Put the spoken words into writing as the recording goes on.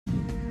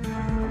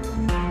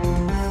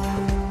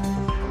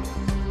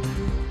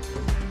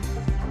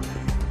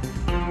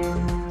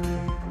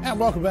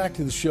welcome back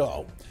to the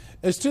show.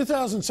 As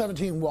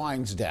 2017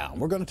 winds down,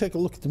 we're going to take a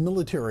look at the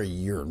military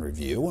year in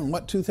review and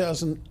what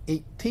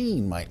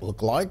 2018 might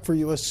look like for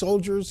U.S.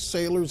 soldiers,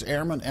 sailors,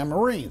 airmen, and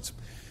Marines.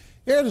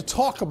 Here to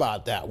talk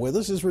about that with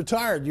us is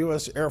retired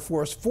U.S. Air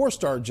Force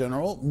four-star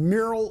General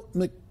Merrill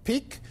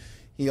McPeak.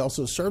 He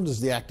also served as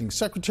the acting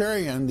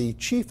secretary and the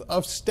chief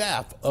of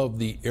staff of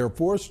the Air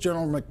Force.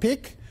 General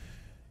McPeak,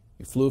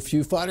 you flew a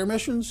few fighter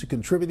missions, you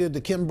contributed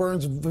to Kim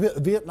Burns'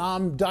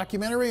 Vietnam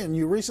documentary, and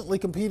you recently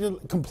completed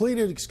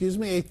a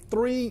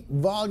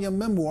 3-volume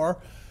memoir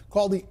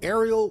called the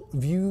Aerial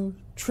View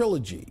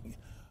Trilogy.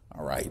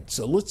 All right,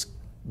 so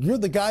you're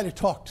the guy to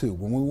talk to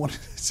when we want to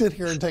sit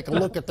here and take a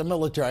look at the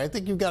military. I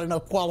think you've got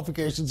enough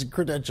qualifications and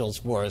credentials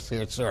for us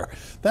here, sir.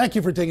 Thank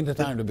you for taking the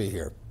time to be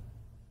here.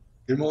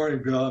 Good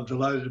morning, Bill. I'm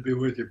delighted to be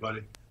with you,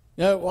 buddy.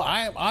 Yeah, well,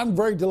 I'm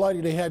very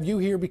delighted to have you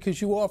here because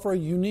you offer a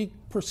unique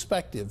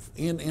perspective,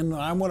 and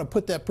I want to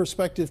put that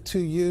perspective to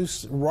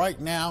use right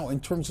now in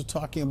terms of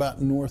talking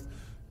about North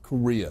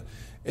Korea.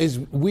 As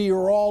we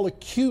are all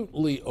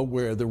acutely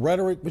aware, the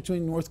rhetoric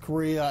between North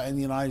Korea and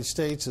the United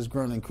States has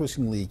grown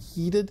increasingly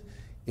heated.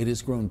 It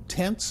has grown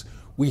tense.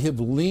 We have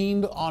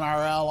leaned on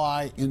our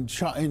ally in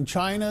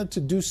China to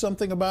do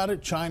something about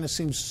it. China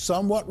seems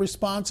somewhat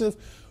responsive.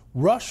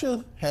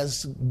 Russia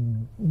has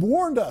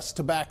warned us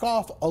to back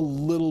off a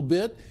little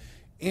bit.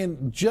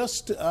 And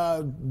just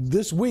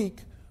this week,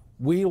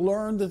 we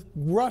learned that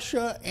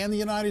Russia and the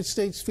United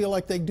States feel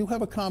like they do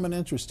have a common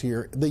interest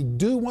here. They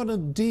do want to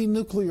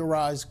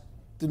denuclearize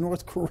the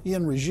North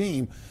Korean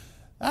regime.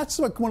 That's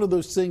like one of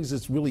those things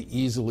that's really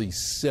easily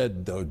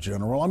said, though,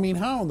 General. I mean,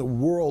 how in the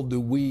world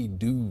do we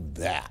do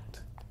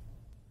that?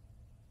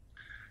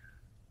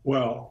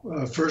 Well,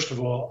 first of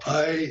all,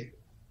 I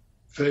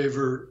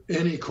favor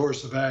any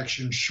course of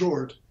action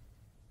short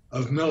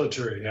of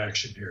military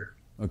action here.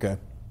 Okay.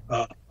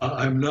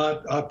 I'm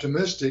not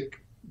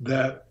optimistic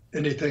that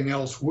anything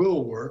else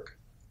will work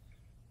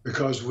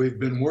because we've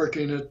been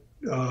working it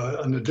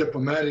on the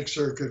diplomatic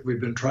circuit. We've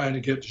been trying to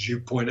get, as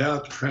you point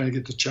out, trying to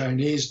get the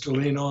Chinese to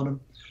lean on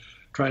them,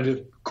 trying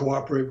to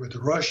cooperate with the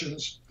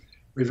Russians.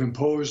 We've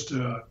imposed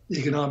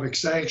economic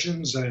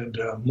sanctions, and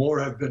more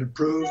have been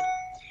approved.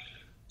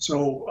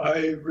 So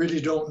I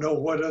really don't know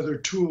what other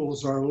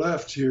tools are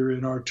left here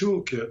in our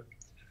toolkit,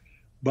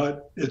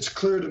 but it's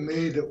clear to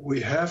me that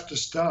we have to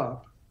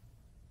stop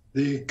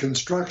the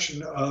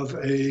construction of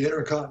a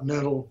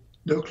intercontinental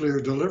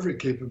nuclear delivery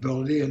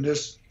capability in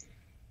this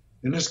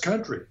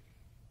country.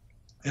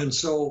 And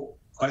so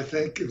I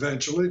think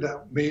eventually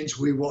that means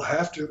we will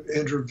have to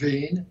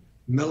intervene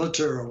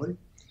militarily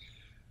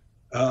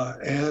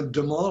and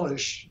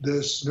demolish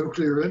this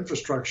nuclear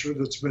infrastructure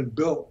that's been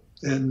built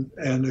and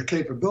a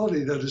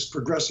capability that is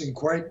progressing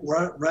quite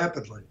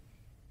rapidly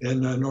in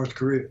North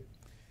Korea.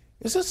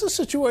 Is this a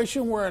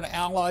situation where an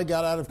ally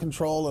got out of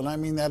control? And I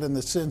mean that in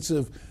the sense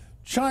of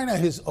China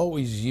has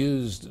always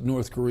used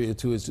North Korea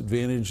to its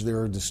advantage.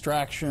 They're a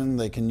distraction.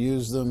 They can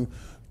use them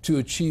to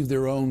achieve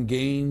their own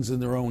gains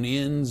and their own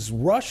ends.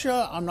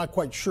 Russia, I'm not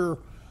quite sure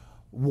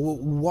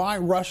why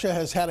Russia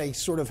has had a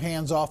sort of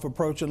hands-off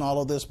approach in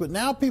all of this, but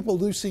now people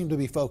do seem to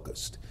be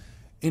focused.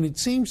 And it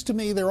seems to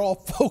me they're all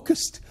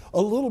focused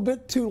a little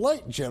bit too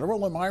late,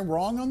 General. Am I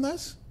wrong on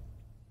this?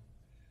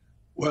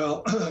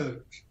 Well,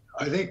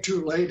 I think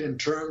too late in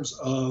terms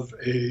of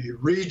a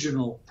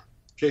regional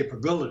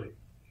capability.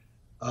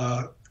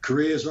 North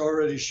Korea has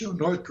already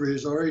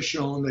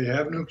shown they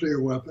have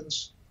nuclear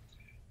weapons.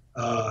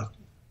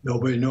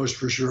 Nobody knows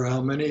for sure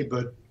how many,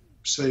 but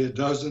say a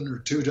dozen or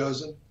 2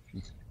 dozen.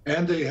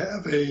 And they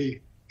have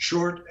a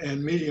short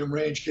and medium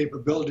range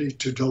capability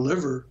to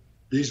deliver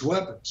these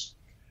weapons.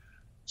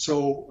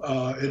 So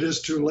it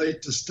is too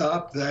late to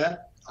stop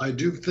that. I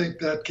do think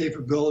that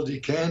capability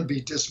can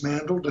be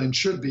dismantled and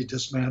should be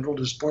dismantled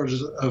as part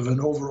of an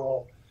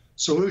overall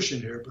solution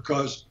here,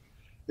 because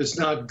it's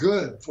not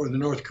good for the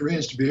North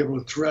Koreans to be able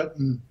to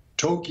threaten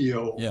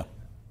Tokyo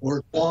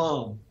or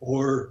Guam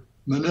or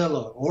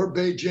Manila or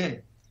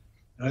Beijing.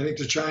 And I think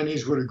the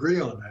Chinese would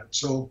agree on that.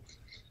 So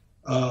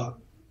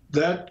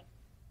that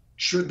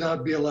should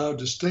not be allowed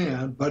to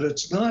stand, but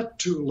it's not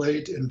too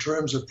late in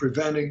terms of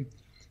preventing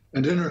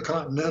an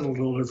intercontinental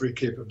delivery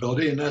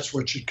capability, and that's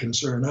what should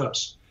concern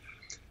us.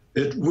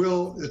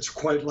 It's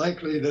quite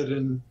likely that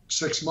in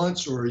 6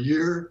 months or a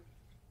year,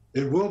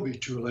 it will be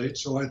too late.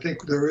 So I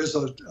think there is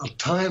a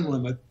time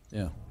limit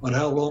on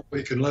how long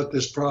we can let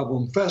this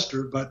problem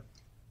fester, but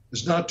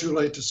it's not too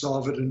late to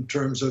solve it in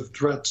terms of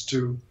threats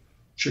to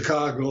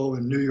Chicago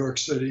and New York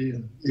City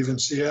and even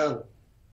Seattle.